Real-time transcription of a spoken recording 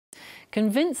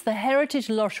convinced the Heritage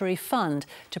Lottery Fund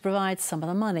to provide some of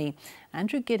the money.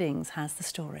 Andrew Giddings has the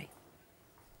story.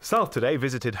 South Today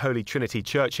visited Holy Trinity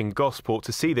Church in Gosport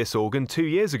to see this organ 2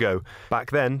 years ago.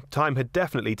 Back then, time had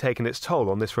definitely taken its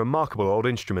toll on this remarkable old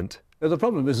instrument. The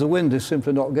problem is the wind is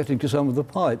simply not getting to some of the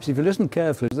pipes. If you listen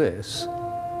carefully to this...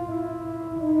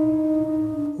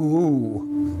 Ooh.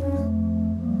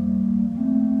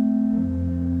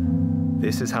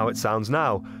 This is how it sounds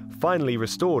now, finally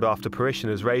restored after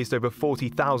parishioners raised over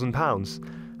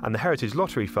 £40,000, and the Heritage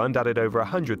Lottery Fund added over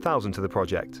 £100,000 to the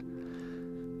project.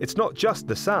 It's not just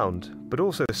the sound, but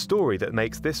also the story that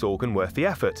makes this organ worth the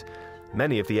effort.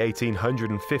 Many of the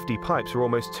 1,850 pipes are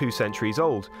almost 2 centuries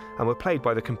old and were played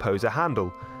by the composer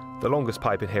Handel. The longest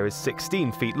pipe in here is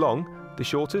 16 feet long, the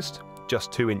shortest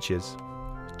just 2 inches.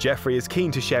 Geoffrey is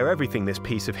keen to share everything this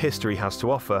piece of history has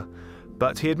to offer,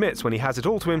 but he admits when he has it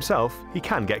all to himself, he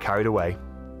can get carried away.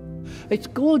 It's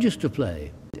gorgeous to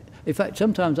play. In fact,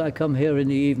 sometimes I come here in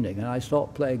the evening and I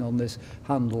start playing on this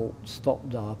Handel Stop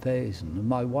d'Arpesen, and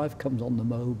my wife comes on the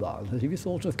mobile and says, "Have you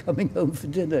thought of coming home for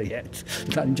dinner yet?"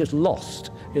 I'm just lost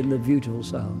in the beautiful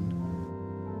sound.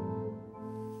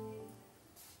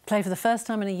 Play for the first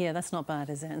time in a year, that's not bad,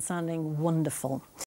 is it? And sounding wonderful.